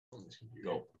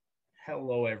Go.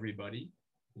 Hello, everybody.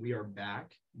 We are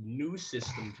back. New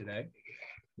system today.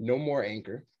 No more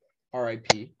Anchor.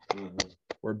 RIP.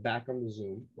 We're back on the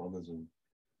Zoom.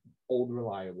 Old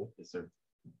reliable. Yes, sir.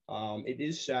 It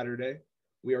is Saturday.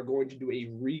 We are going to do a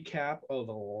recap of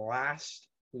last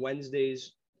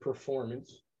Wednesday's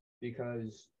performance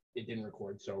because it didn't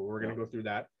record. So we're going to go through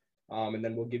that. And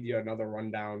then we'll give you another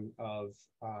rundown of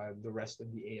the rest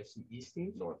of the AFC East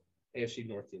teams. AFC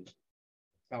North teams.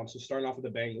 So starting off with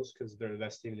the Bengals because they're the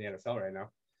best team in the NFL right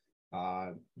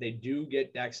now. They do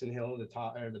get Daxton Hill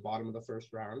at the bottom of the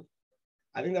first round.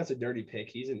 I think that's a dirty pick.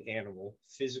 He's an animal,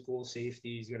 physical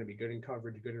safety. He's going to be good in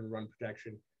coverage, good in run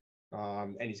protection,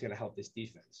 and he's going to help this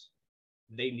defense.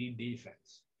 They need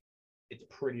defense. It's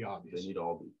pretty obvious. They need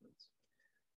all defense.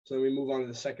 So then we move on to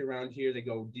the second round here. They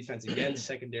go defense again,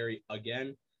 secondary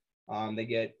again. They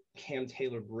get Cam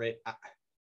Taylor-Britt.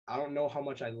 I don't know how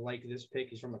much I like this pick.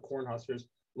 He's from the Cornhuskers,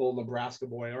 little Nebraska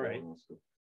boy. All right.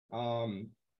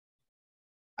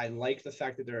 I like the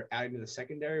fact that they're adding to the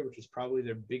secondary, which is probably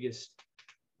their biggest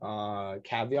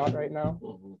caveat right now.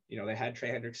 You know, they had Trey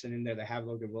Hendrickson in there. They have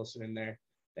Logan Wilson in there.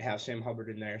 They have Sam Hubbard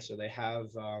in there. So they have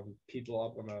people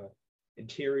up on the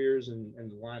interiors and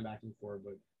the linebacking core,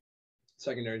 but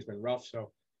secondary's been rough.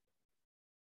 So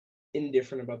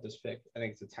indifferent about this pick. I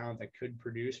think it's a talent that could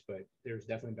produce, but there's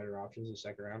definitely better options in the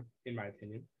second round, in my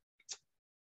opinion.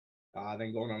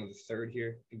 Then going on to the third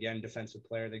here, again, defensive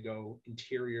player. They go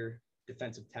interior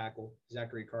defensive tackle,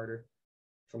 Zachary Carter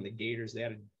from the Gators. They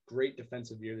had a great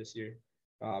defensive year this year,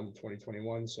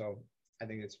 2021. So I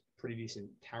think it's pretty decent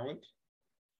talent.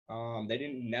 They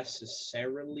didn't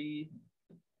necessarily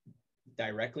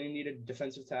directly need a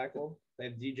defensive tackle. They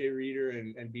have DJ Reader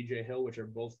and BJ Hill, which are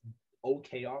both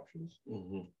okay options.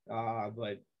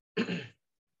 But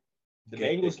the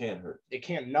Bengals can't hurt.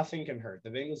 Nothing can hurt.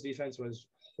 The Bengals defense was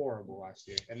horrible last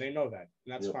year, and they know that,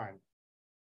 and that's fine.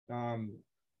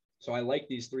 So I like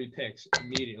these three picks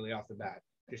immediately off the bat.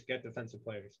 Just get defensive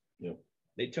players.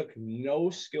 They took no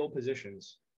skill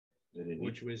positions,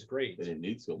 which was great. They didn't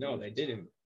need skill. No, they didn't.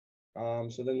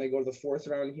 So then they go to the fourth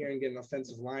round here and get an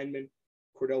offensive lineman,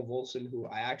 Cordell Volson, who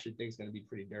I actually think is going to be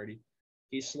pretty dirty.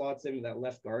 He slots into that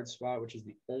left guard spot, which is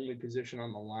the only position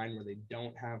on the line where they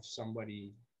don't have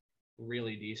somebody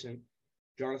really decent.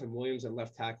 Jonathan Williams at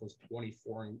left tackle is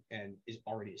 24 and is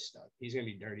already a stud. He's going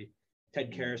to be dirty.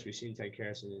 Ted Karras, we've seen Ted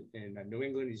Karras in New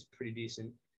England. He's pretty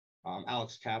decent.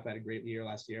 Alex Kapp had a great year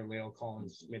last year. Leo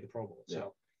Collins made the Pro Bowl.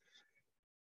 So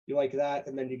you like that,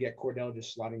 and then you get Cordell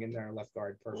just slotting in there left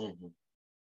guard. Perfect.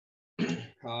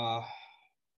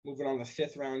 Moving on to the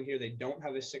fifth round here. They don't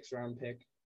have a sixth round pick,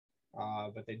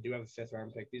 but they do have a fifth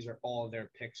round pick. These are all their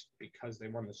picks because they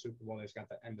won the Super Bowl. They just got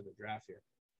the end of the draft here.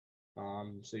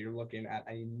 So you're looking at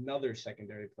another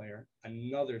secondary player,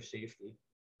 another safety.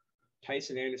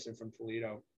 Tyson Anderson from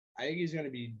Toledo. I think he's going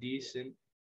to be decent,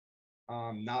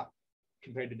 not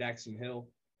compared to Daxton Hill.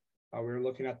 We were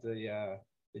looking at the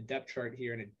depth chart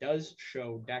here, and it does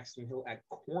show Daxton Hill at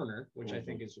corner, which I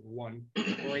think is one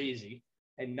crazy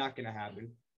and not going to happen.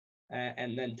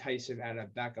 And then Tyson at a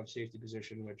backup safety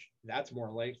position, which that's more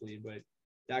likely, but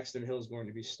Daxton Hill is going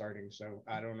to be starting, so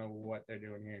I don't know what they're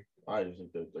doing here. I just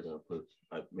think that they're going to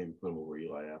maybe put him over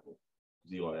Eli Apple.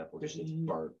 Eli Apple just gets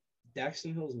burnt.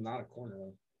 Daxton Hill's not a corner,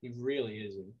 though. He really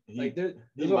isn't.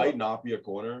 He might not be a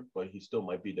corner, but he still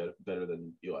might be better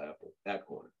than Eli Apple at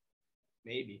corner.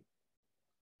 Maybe.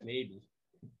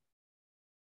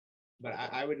 But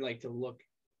I would like to look.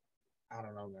 I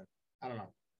don't know, man. I don't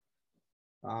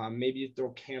know. Maybe you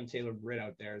throw Cam Taylor-Britt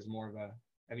out there as more of a.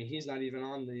 I mean, he's not even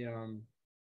on the.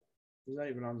 He's not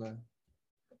even on the.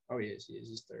 Oh, he is.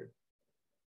 He's third.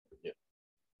 Yeah.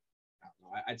 I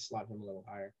don't know. I'd slot him a little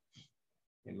higher,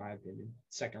 in my opinion.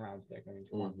 Second round pick. I mean,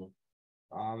 come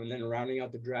on. And then rounding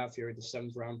out the draft here at the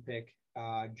seventh round pick,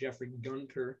 Jeffrey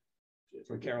Gunter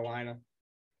from Carolina.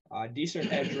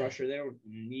 Decent edge rusher. They don't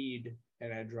need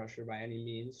an edge rusher by any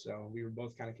means, so we were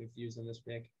both kind of confused on this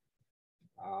pick.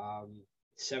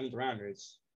 Seventh rounder.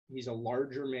 He's a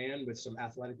larger man with some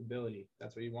athletic ability.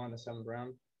 That's what you want in the seventh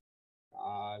round.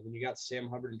 When you got Sam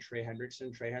Hubbard and Trey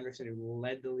Hendrickson who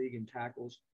led the league in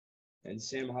tackles, and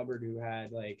Sam Hubbard who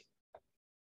had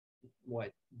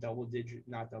not double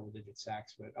digit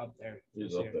sacks, but up there.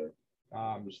 He's up there.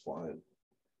 Just flying.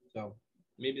 So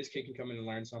maybe this kid can come in and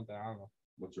learn something. I don't know.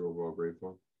 What's your overall grade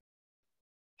for him?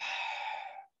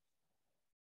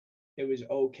 It was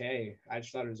okay. I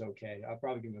just thought it was okay. I'll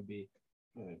probably give him a B.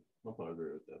 I'll probably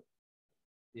agree with that.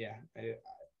 Yeah.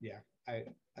 I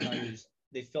thought it was.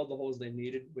 They filled the holes they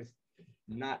needed with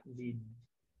not the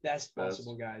best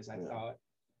possible guys, I thought.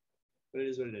 But it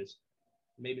is what it is.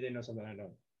 Maybe they know something I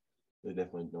don't. They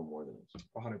definitely know more than us.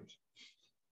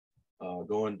 100%.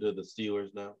 Going to the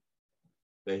Steelers now.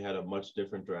 They had a much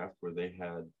different draft where they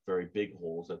had very big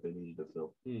holes that they needed to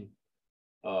fill.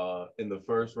 In the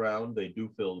first round, they do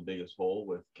fill the biggest hole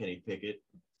with Kenny Pickett,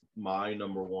 my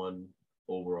number one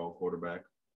overall quarterback,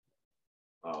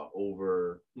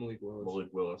 over Malik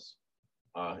Willis.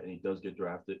 And he does get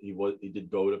drafted. He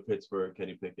did go to Pittsburgh,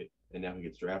 Kenny Pickett, and now he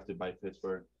gets drafted by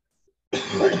Pittsburgh.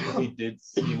 He did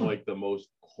seem like the most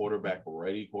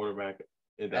quarterback-ready quarterback.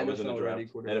 And that was in the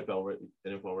draft. NFL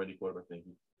ready quarterback. Thank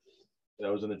you.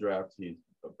 That was in the draft. He's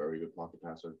a very good pocket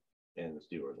passer, and the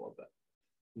Steelers love that.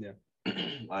 Yeah.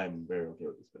 I'm very okay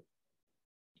with this pick.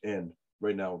 And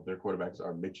right now, their quarterbacks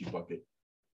are Mitchie Bucket,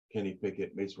 Kenny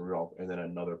Pickett, Mason Rudolph, and then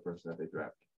another person that they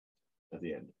draft at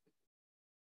the end.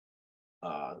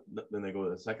 Then they go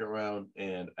to the second round,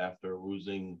 and after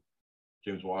losing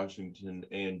James Washington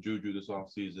and Juju this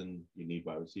offseason, you need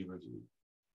wide receivers.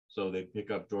 So they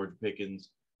pick up George Pickens,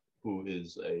 who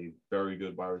is a very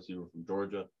good wide receiver from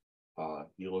Georgia.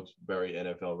 He looks very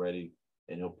NFL ready,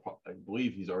 and I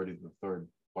believe he's already the third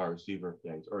wide receiver.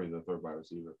 Yeah, he's already the third wide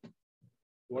receiver.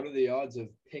 What are the odds of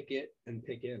Pickett and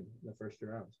Pick in the first two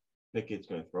rounds? Pickett's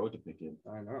going to throw it to Pickett.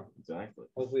 I know. Exactly.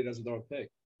 Hopefully he doesn't throw a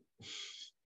pick.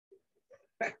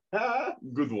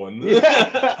 Good one.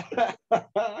 Come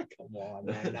on,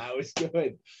 man. That was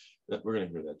good. We're going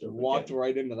to hear that joke. Walked again.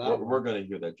 Right into that. We're going to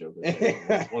hear that joke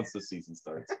once the season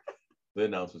starts. The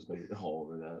announcer's going to get all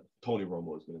over that. Tony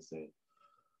Romo is going to say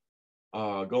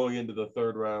it. Going into the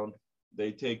third round,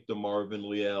 they take DeMarvin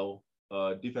Leal,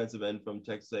 defensive end from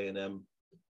Texas A&M.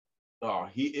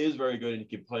 He is very good, and he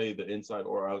can play the inside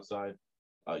or outside.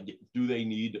 Do they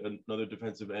need another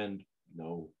defensive end?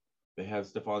 No. They have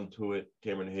Stephon Tuitt,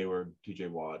 Cameron Hayward, TJ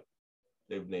Watt.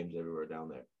 They have names everywhere down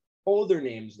there. Older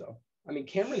names, though. I mean,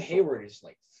 Cameron Hayward is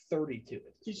like 32.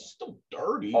 He's still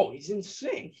dirty. Oh, he's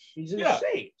insane. He's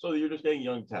insane. So you're just getting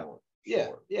young talent. Yeah,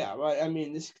 sure. Yeah. But I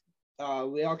mean, this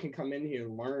Leal can come in here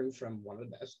and learn from one of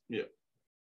the best. Yeah.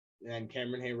 And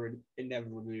Cameron Hayward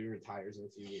inevitably retires in a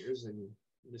few years, and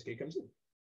this kid comes in.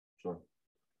 Sure.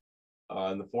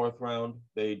 In the fourth round,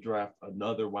 they draft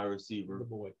another wide receiver.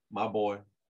 My boy,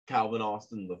 Calvin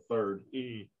Austin the third.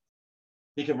 He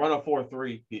can run a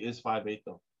 4.3. He is 5'8",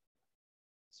 though.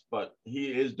 But he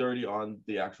is dirty on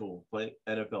the actual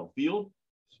NFL field,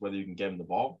 whether you can get him the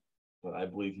ball. But I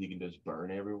believe he can just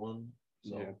burn everyone.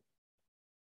 So.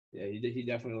 Yeah, he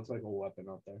definitely looks like a weapon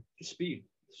out there. Just speed.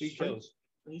 Speed kills.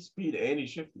 He's speed and he's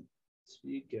shifty.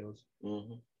 Speed kills.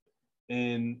 Mm-hmm.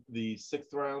 In the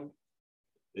sixth round,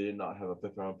 they did not have a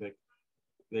fifth-round pick.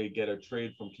 They get a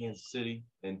trade from Kansas City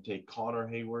and take Connor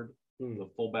Hayward, the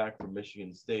fullback from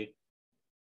Michigan State.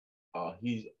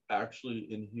 He's actually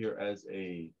in here as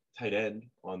a tight end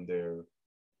on their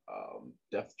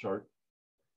depth chart.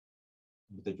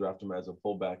 But they draft him as a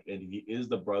fullback, and he is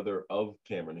the brother of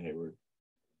Cameron Hayward.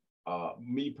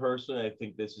 Me personally, I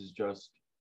think this is just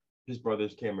his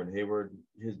brother's Cameron Hayward.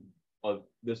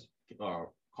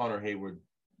 Connor Hayward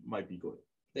might be good.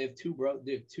 They have two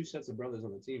sets of brothers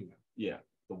on the team now. Yeah,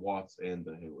 the Watts and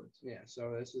the Haywards. Yeah,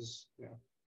 so this is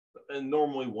And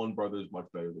normally one brother is much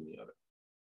better than the other.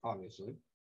 Obviously.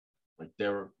 Like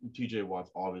TJ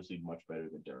Watt's obviously much better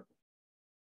than Derek.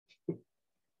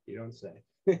 You don't say.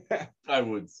 I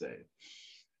would say.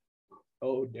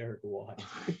 Oh, Derek Watt.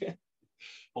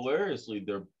 Hilariously,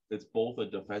 it's both a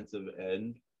defensive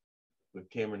end with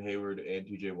Cameron Hayward and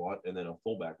TJ Watt, and then a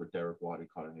fullback with Derek Watt and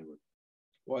Connor Hayward.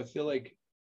 Well, I feel like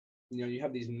you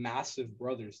have these massive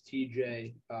brothers,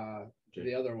 TJ,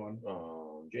 the other one,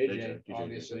 JJ,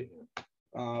 obviously.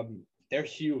 Yeah. They're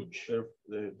huge. They're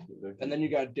and then you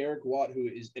got Derek Watt, who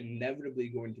is inevitably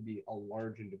going to be a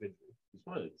large individual. He's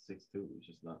probably like 6'2". He's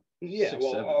just not. Yeah.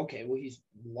 6'7". Okay. Well, he's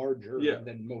larger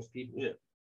than most people. Yeah.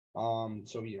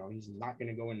 So he's not going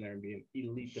to go in there and be an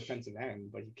elite defensive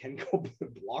end, but he can go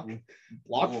block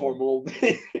for him a little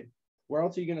bit. Where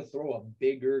else are you going to throw a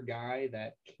bigger guy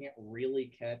that can't really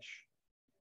catch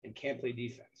and can't play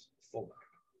defense? Fullback.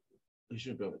 He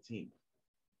shouldn't be on the team.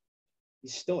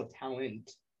 He's still a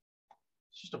talent.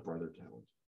 It's just a brother talent.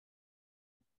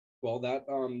 Well, that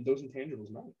those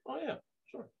intangibles matter. Oh yeah,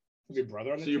 sure. Your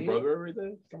brother on the team? Your brother every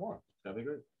day? Come on. That'd be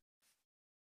great.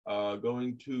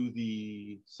 Going to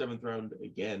the seventh round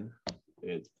again.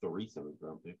 It's 3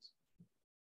 seventh-round picks.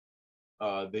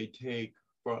 They trade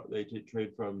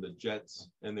from the Jets,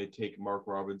 and they take Mark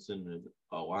Robinson,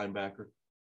 a linebacker.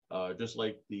 Just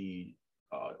like the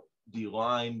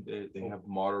D-line, they have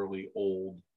moderately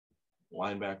old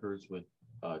linebackers with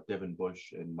Devin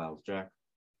Bush and Miles Jack.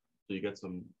 So you got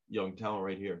some young talent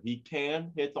right here. He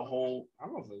can hit the hole. I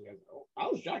don't know if those guys know.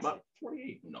 Miles Jack's like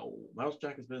 28. No, Miles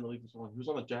Jack has been in the league for so long. He was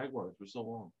on the Jaguars for so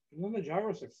long. He was on the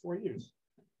Jaguars like 4 years.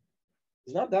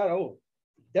 He's not that old.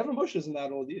 Devin Bush isn't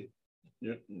that old either.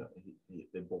 No,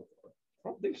 they both are. I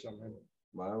don't think so, man.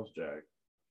 Miles Jack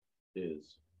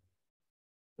is.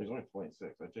 He's only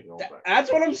 26. I take it all back.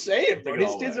 That's what I'm saying, bro.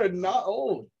 These kids are not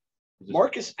old.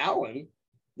 Marcus Allen,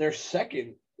 their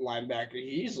second linebacker,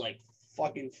 he's like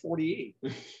fucking 48.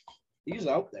 He's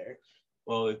out there.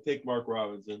 Well, they take Mark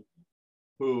Robinson,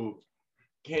 who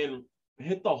can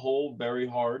hit the hole very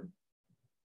hard,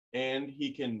 and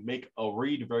he can make a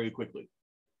read very quickly.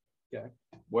 Okay.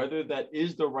 Whether that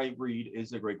is the right read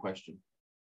is a great question.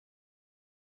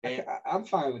 I'm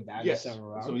fine with that. Yes,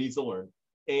 so he needs to learn.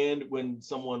 And when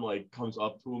someone like comes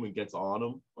up to him and gets on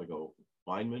him, like a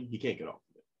lineman, he can't get off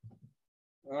of it.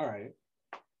 All right.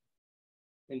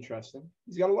 Interesting.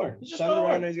 He's got to learn. He's got to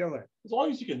learn. As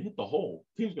long as you can hit the hole,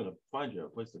 team's gonna find you a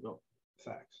place to go.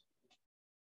 Facts.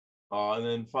 And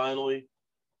then finally,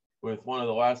 with one of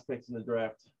the last picks in the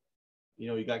draft,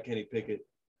 you got Kenny Pickett,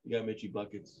 you got Mitchie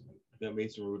Buckets, you got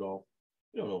Mason Rudolph.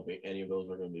 You don't know if any of those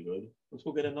are going to be good. Let's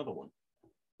go get another one.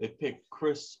 They picked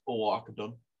Chris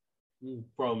Olakdon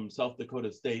from South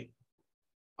Dakota State.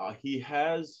 He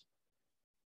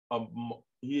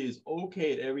is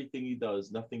okay at everything he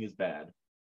does. Nothing is bad,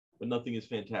 but nothing is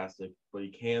fantastic. But he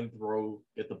can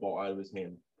get the ball out of his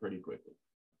hand pretty quickly.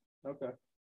 Okay.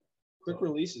 Quick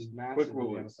release is massive. Quick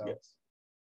release, yes.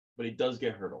 But he does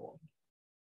get hurt a lot.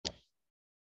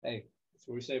 Hey, that's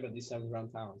what we say about these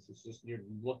 7th-round talents. It's just you're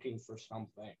looking for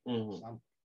something. Some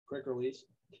quick release.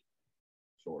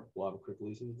 Sure. We'll have a quick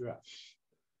release in the draft.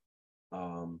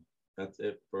 That's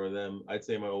it for them. I'd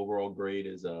say my overall grade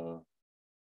is I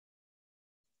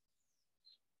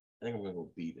think I'm gonna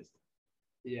go B this time.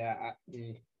 Yeah.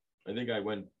 I think I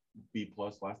went B+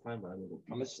 last time, but I'm gonna go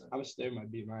B. I'm gonna stay with my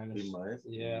B-. B-?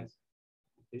 Yeah.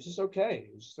 It's just okay.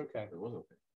 It was okay.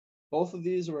 Both of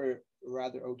these were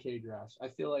rather okay drafts. I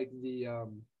feel like the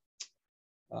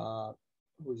the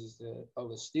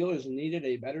Steelers needed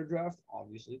a better draft,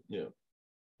 obviously. Yeah.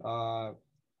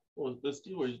 Well, the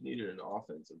Steelers needed an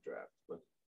offensive draft, but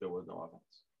there was no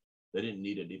offense. They didn't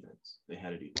need a defense. They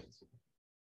had a defense.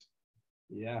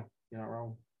 Yeah, you're not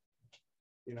wrong.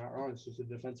 You're not wrong. It's just a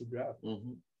defensive draft.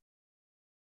 Mm-hmm.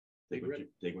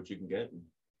 Take what you can get and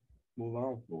move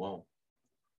on. Well,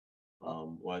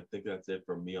 I think that's it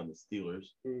from me on the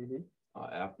Steelers. Mm-hmm.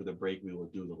 After the break, we will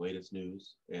do the latest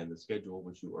news and the schedule,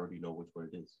 which you already know which one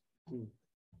it is.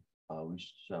 We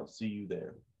shall see you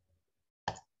there.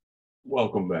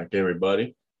 Welcome back,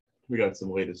 everybody. We got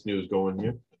some latest news going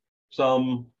here.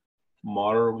 Some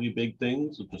moderately big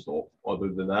things, just other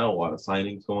than that, a lot of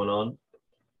signings going on.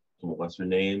 Some lesser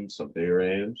names, some bigger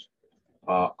names.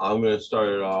 I'm going to start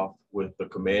it off with the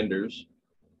Commanders,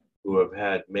 who have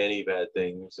had many bad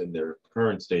things in their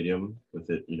current stadium, with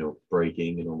it,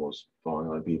 breaking and almost falling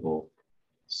on people,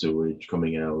 sewage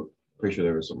coming out. Pretty sure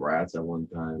there were some rats at one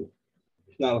time.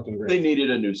 Not looking great. They needed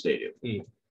a new stadium.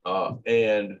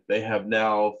 And they have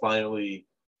now finally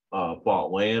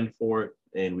bought land for it,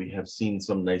 and we have seen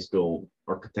some nice little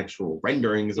architectural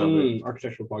renderings of it.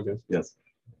 Architectural podcast. Yes.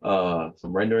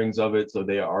 Some renderings of it. So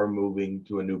they are moving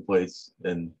to a new place,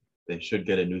 and they should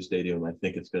get a new stadium. I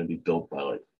think it's going to be built by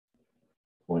like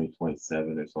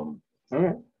 2027 or something. All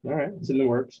right. It's in the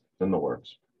works. You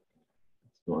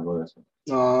want to go this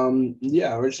one?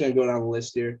 Yeah, we're just gonna go down the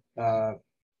list here.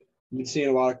 Been seeing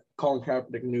a lot of Colin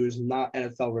Kaepernick news, not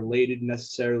NFL related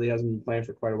necessarily. Hasn't been playing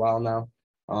for quite a while now.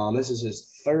 This is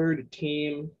his 3rd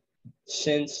team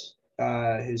since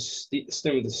his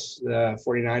stint with the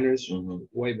 49ers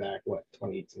way back,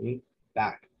 2018?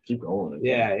 Back. Keep going.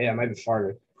 Yeah, it might be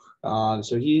farther.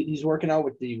 So he's working out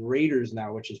with the Raiders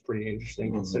now, which is pretty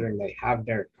interesting considering they have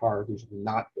Derek Carr, who's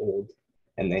not old,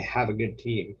 and they have a good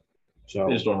team. So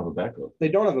they just don't have a backup. They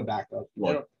don't have a backup.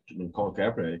 Well, Colin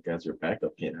Kaepernick as your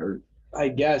backup can't hurt. I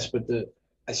guess, but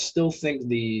I still think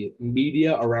the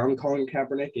media around Colin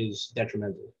Kaepernick is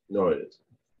detrimental. No, it is.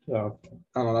 So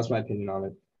I don't know. That's my opinion on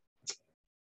it.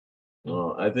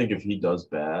 I think if he does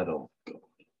bad,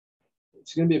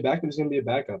 it's gonna be a backup. It's gonna be a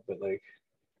backup, but like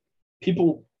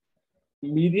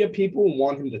media people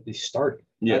want him to be starting.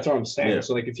 Yeah. That's what I'm saying. Yeah.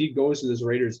 So like if he goes to this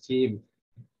Raiders team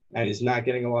and he's not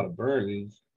getting a lot of burn,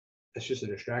 it's just a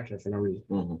distraction for no reason.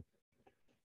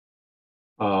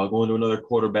 Going to another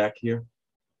quarterback here.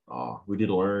 We did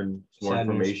learn some more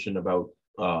information about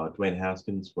Dwayne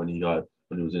Haskins when he was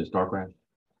in his car crash.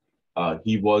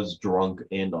 He was drunk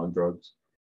and on drugs.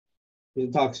 He's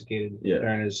intoxicated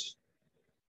during his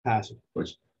passing,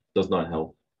 which does not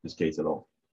help his case at all.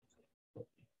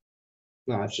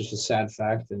 No, it's just a sad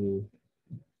fact, and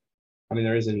I mean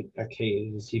there isn't a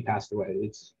case. He passed away.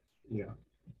 It's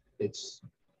it's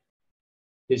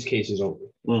his case is over.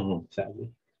 Mm-hmm. Sadly.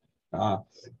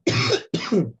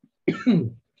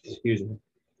 Excuse me.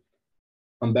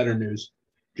 On better news,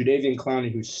 Jadeveon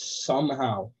Clowney, who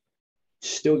somehow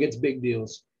still gets big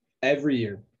deals every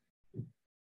year,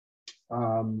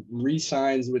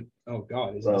 re-signs with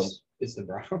it's the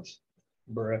Browns.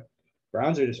 Bruh.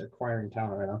 Browns are just acquiring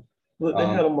talent right now. But they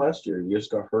had him last year. He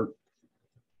just got hurt.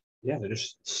 Yeah, they're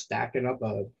just stacking up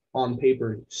a on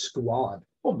paper squad.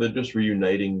 Well, they're just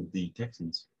reuniting the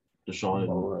Texans, Deshaun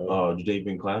and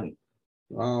Jadeveon Clowney.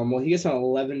 Well, he gets an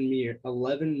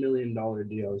 $11 million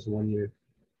deal as 1 year.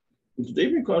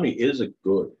 Jadeveon Clowney is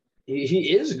good.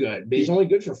 He is good, but he's only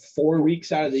good for 4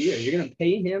 weeks out of the year. You're gonna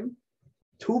pay him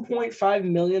 $2.5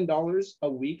 million a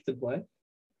week to play.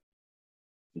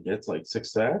 He gets like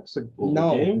 6 sacks a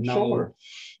no, game? No. Sure.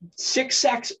 6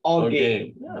 sacks a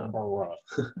game. Yeah.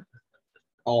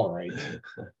 All right.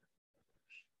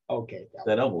 Okay.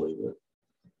 Then I'll believe it.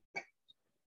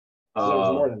 So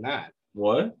there's more than that.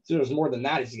 What? So there's more than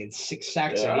that. He's getting 6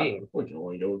 sacks a game. We can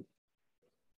only go.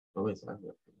 How many sacks?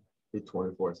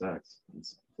 24 sacks.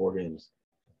 It's 4 games.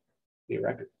 Be a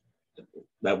record.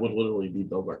 That would literally be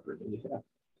the record. Yeah.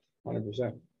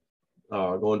 100%.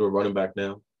 Going to a running back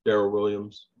now. Darrell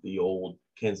Williams, the old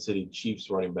Kansas City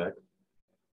Chiefs running back,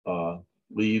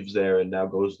 leaves there and now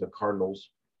goes to the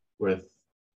Cardinals with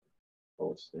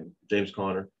what's his name? James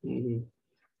Conner. Mm-hmm.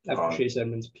 After Chase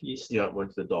Edmonds' piece. Yeah,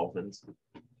 went to the Dolphins.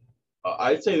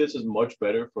 I'd say this is much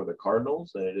better for the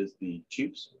Cardinals than it is the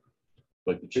Chiefs.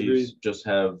 Like the Chiefs just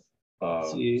have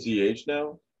CH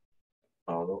now.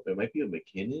 I don't know. It might be a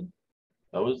McKinnon.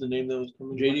 That was the name that was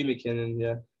coming. JD McKinnon,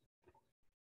 yeah.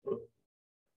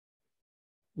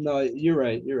 No, you're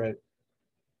right. Yeah.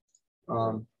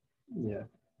 Don't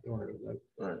worry about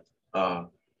that. All right.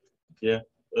 Yeah,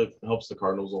 it helps the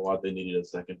Cardinals a lot. They needed a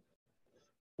second.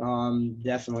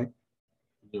 Definitely.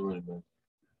 They're running back.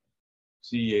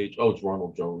 CH. Oh, it's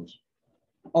Ronald Jones.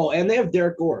 Oh, and they have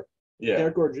Derek Gore. Yeah.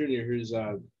 Derek Gore Jr., who's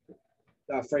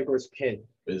Frank Gore's kid.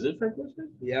 Is it Frank Gore's kid?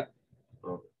 Yep.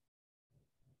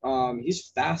 Oh. He's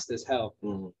fast as hell.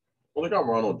 Mm-hmm. Well, they got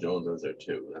Ronald Jones as there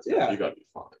too. You gotta be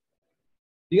fine.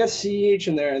 You got CH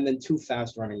in there and then 2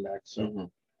 fast running backs.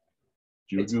 So.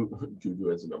 Juju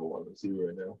has the number 1 receiver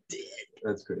right now.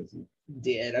 That's crazy.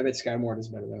 I bet Sky Moore is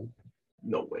better than him.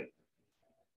 No way.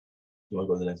 You want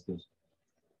to go to the next news?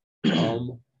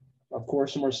 Of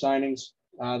course, some more signings.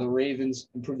 The Ravens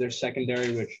improved their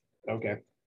secondary, which okay.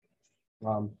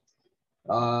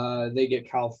 They get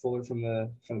Kyle Fuller from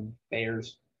the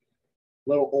Bears.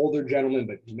 Little older gentleman,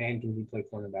 but man, can he play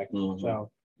cornerback? Mm-hmm. So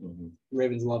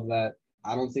Ravens love that.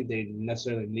 I don't think they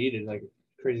necessarily needed like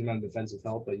a crazy amount of defensive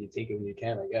help, but you take it when you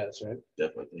can, I guess, right?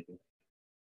 Definitely take it.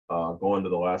 Going to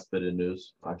the last bit of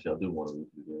news. Actually, I do want to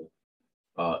read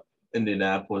it.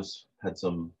 Indianapolis had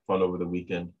some fun over the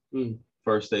weekend.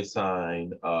 First, they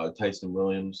signed Tyson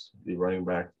Williams, the running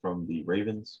back from the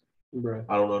Ravens. Bruh.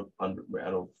 I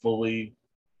don't fully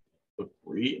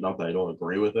agree. Not that I don't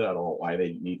agree with it. I don't know why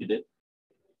they needed it.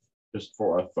 Just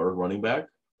for a third running back,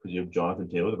 because you have Jonathan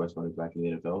Taylor, the best running back in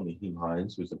the NFL, and Naheem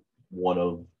Hines, who's one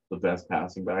of the best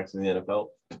passing backs in the NFL.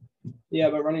 Yeah,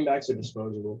 but running backs are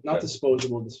disposable. Not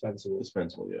disposable, dispensable.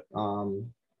 Dispensable, yeah.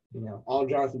 All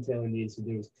Jonathan Taylor needs to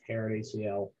do is tear an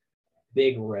ACL,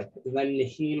 big rip. And then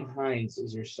Naheem Hines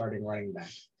is your starting running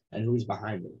back. And who's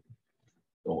behind him?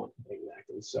 No one.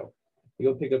 Exactly. So you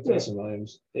go pick up Tyson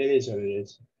Williams. It is what it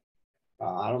is.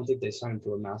 I don't think they signed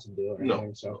to a massive deal or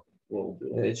anything. So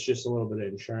it's just a little bit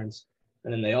of insurance.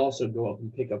 And then they also go up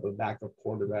and pick up a backup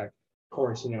quarterback. Of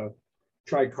course,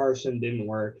 tried Carson, didn't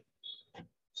work.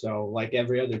 So like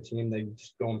every other team, they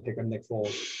just go and pick up Nick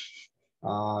Foles.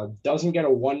 Doesn't get a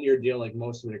 1-year deal like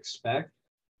most would expect.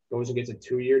 Goes and gets a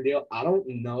 2-year deal. I don't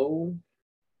know.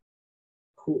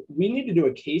 We need to do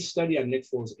a case study on Nick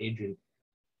Foles' agent.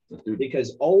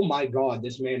 Because, oh my God,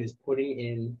 this man is putting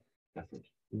in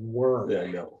work. Yeah,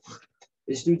 I know.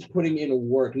 This dude's putting in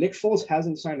work. Nick Foles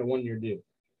hasn't signed a 1-year deal.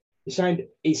 He signed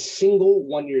a single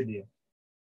 1-year deal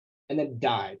and then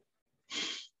died.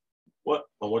 What?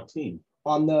 On what team?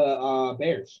 On the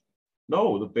Bears.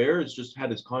 No, the Bears just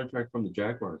had his contract from the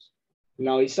Jaguars.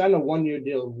 No, he signed a 1-year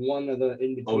deal with one of the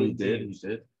in-between. Oh, he did? teams. He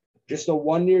did? Just a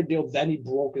 1-year deal, then he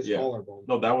broke his collarbone.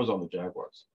 No, that was on the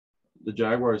Jaguars. The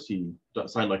Jaguars, he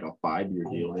signed like a 5-year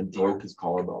deal and broke his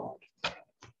collarbone.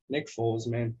 Nick Foles,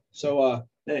 man. So,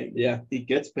 hey, yeah, he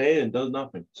gets paid and does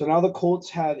nothing. So now the Colts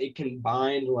have a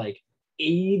combined like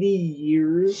 80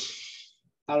 years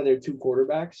out of their 2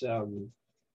 quarterbacks.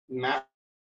 Matt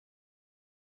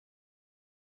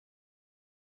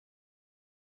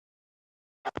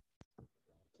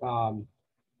Our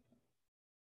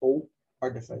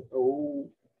defense. Oh,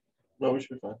 No, we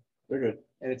should be fine. They're good.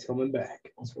 and it's coming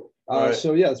back. Let's go.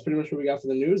 So yeah, that's pretty much what we got for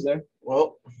the news there.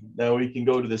 Well, now we can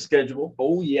go to the schedule.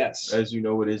 Oh yes, As you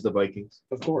know, it is the Vikings.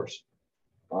 of course.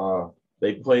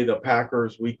 They play the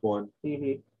Packers week 1.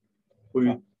 Mm-hmm. Who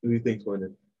do you think's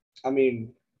winning? I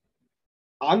mean,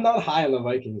 I'm not high on the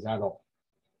Vikings at all,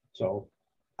 so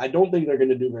I don't think they're going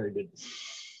to do very good.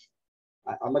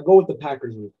 I'm gonna go with the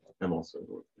Packers week. I'm also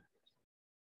going.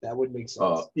 That would make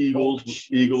sense.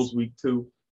 Eagles week 2.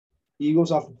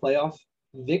 Eagles off the playoff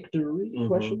victory? Mhm.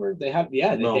 Question mark. They have.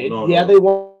 Yeah, they No, did. no, yeah, no. they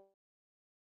won.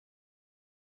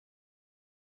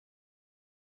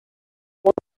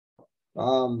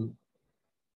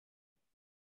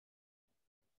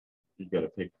 You gotta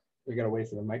pick. We gotta wait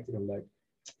for the mic to come back.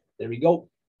 There we go.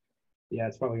 Yeah,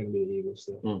 it's probably gonna be the Eagles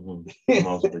still. I'm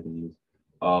also picking these.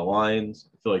 Lions.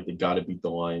 I feel like they gotta beat the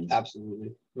Lions.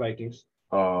 Absolutely. Vikings.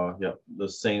 Yeah, the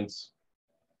Saints.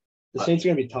 The Saints are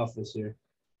gonna be tough this year.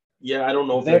 Yeah, I don't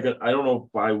know if they're gonna. I don't know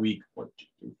if by week 1, 2,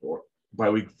 3, 4.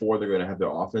 By week 4, they're gonna have their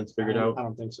offense figured out. I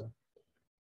don't think so.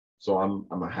 So I'm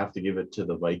gonna have to give it to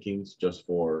the Vikings just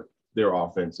for their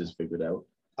offense is figured out,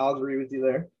 I'll agree with you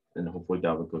there. and hopefully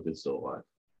Dalvin Cook is still alive.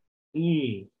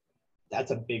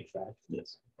 That's a big fact.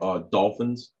 Yes.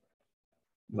 Dolphins.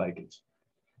 Vikings.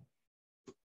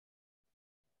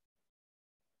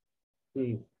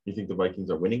 You think the Vikings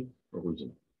are winning or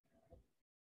losing?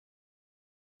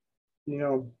 You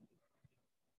know,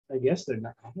 I guess they're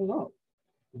not. I don't know.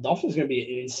 The Dolphins are going to be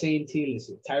an insane team this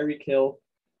year. Tyreek Hill.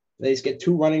 They just get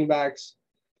 2 running backs.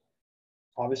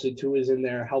 Obviously, 2 is in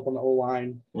there helping the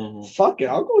O-line. Fuck it.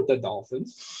 I'll go with the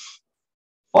Dolphins.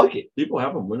 Fuck it. People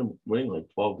have them winning like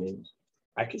 12 games.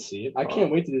 I can see it. I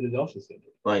can't wait to do the Dolphins game.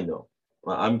 I know.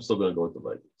 I'm still going to go with the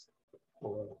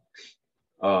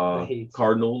Vikings.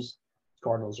 Cardinals.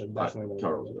 Cardinals are definitely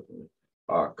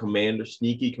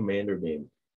Sneaky Commander game.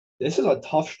 This is a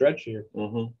tough stretch here.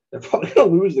 Mm-hmm. They're probably going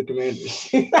to lose the Commanders.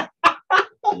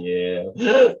 Yeah.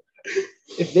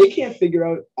 If they can't figure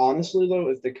out, honestly, though,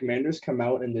 if the Commanders come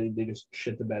out and they just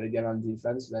shit the bed again on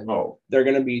defense, then they're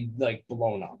going to be, like,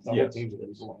 blown up. The whole team's going to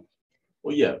be blown up.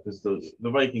 Well, yeah, because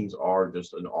the Vikings are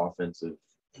just an offensive,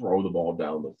 throw the ball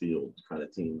down the field kind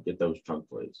of team. Get those chunk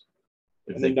plays.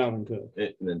 And then Dalvin Cook.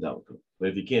 But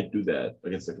if you can't do that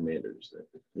against the Commanders, then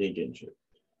you ain't getting shit.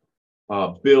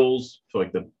 Bills, I feel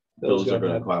like the Bills are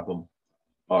going to clap them.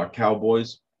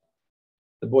 Cowboys.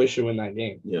 The boys should win that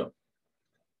game. Yeah.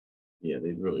 Yeah,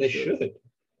 they really should. It's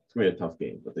going to be a tough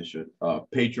game, but they should.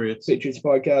 Patriots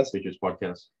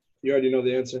podcast. You already know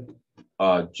the answer.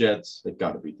 Jets. They've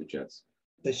got to beat the Jets.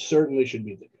 They certainly should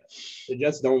beat the Jets. The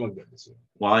Jets don't look good this year.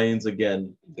 Lions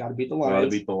again. Got to beat the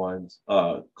Lions.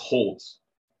 Colts.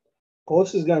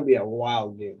 Colts is going to be a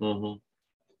wild game. Mm-hmm.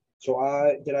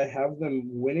 So did I have them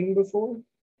winning before?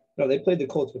 No, they played the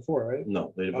Colts before, right?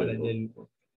 No, they didn't.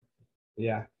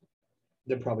 Yeah.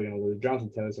 They're probably going to lose.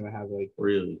 Jonathan Taylor's going to have like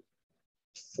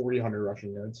 300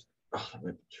 rushing yards.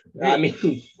 I mean,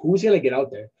 who's going to get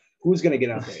out there?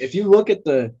 If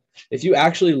you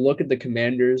actually look at the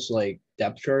Commanders like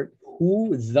depth chart,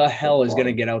 who the hell is going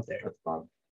to get out there? That's fine.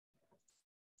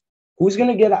 Who's going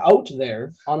to get out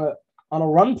there on a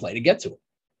run play to get to it?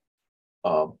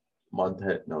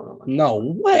 No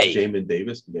way. Jamin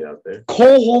Davis can get out there.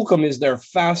 Cole Holcomb is their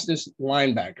fastest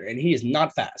linebacker, and he is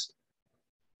not fast.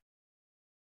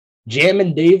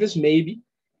 Jamin Davis, maybe.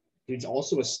 He's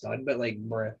also a stud, but like,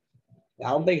 bruh, I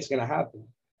don't think it's gonna happen.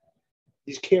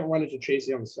 You just can't run into Chase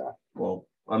Young's sack. Well,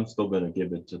 I'm still gonna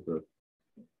give it to the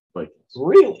Vikings.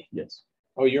 Really? Yes.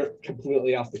 Oh, you're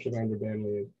completely off the Commander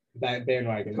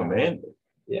bandwagon. Commander.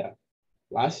 Yeah.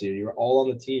 Last year, you were all on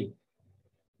the team.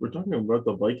 We're talking about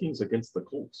the Vikings against the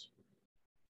Colts.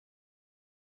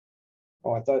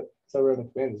 Oh, I thought we were on the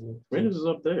Commanders. Commanders is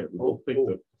up there. We both picked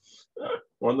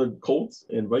we're on the Colts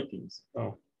and Vikings.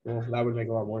 Oh, well, that would make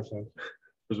a lot more sense.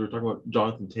 Because we're talking about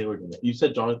Jonathan Taylor getting out. You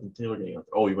said Jonathan Taylor getting out.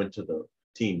 Oh, he went to the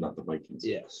team, not the Vikings.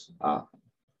 Yes.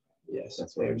 Yes.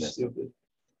 That's what I messed stupid. Up.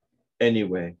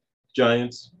 Anyway,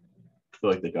 Giants. I feel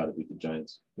like they got to beat the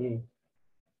Giants.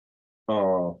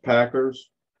 Packers.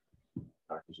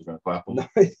 Packers are going to clap them.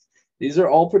 These are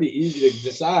all pretty easy to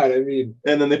decide. I mean,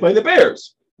 and then they play the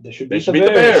Bears. They should beat the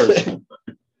Bears.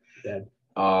 Dead.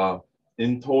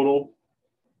 In total,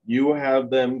 you have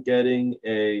them getting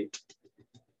a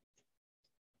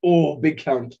big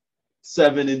count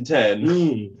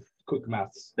 7-10. Quick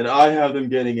maths. And I have them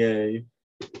getting a.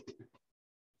 You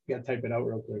gotta type it out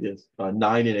real quick. Yes,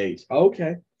 9-8.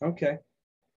 Okay.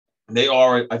 They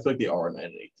are. I feel like they are a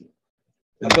 9-8 team.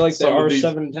 I feel like they are a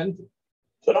 7-10 team.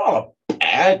 They're not a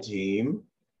bad team.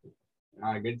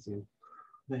 Not a good team.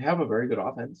 They have a very good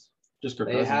offense. Just Kirk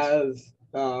They Cousins.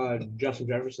 have Justin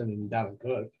Jefferson and Dalvin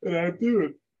Cook. And I do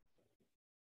it.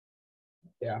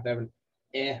 Yeah, they have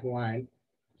an line.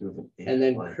 And And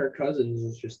then Kirk Cousins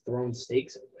is just throwing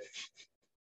steaks everywhere.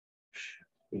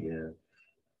 Yeah.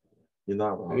 You're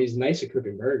not wrong. I mean, he's nice at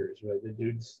cooking burgers, but the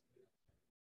dude's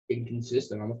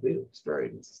inconsistent on the field. It's very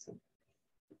inconsistent.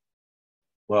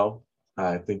 Well,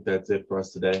 I think that's it for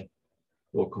us today.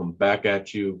 We'll come back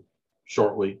at you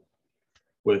shortly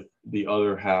with the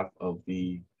other half of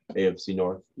the AFC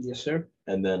North. Yes, sir.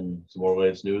 And then some more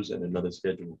latest news and another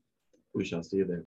schedule. We shall see you there.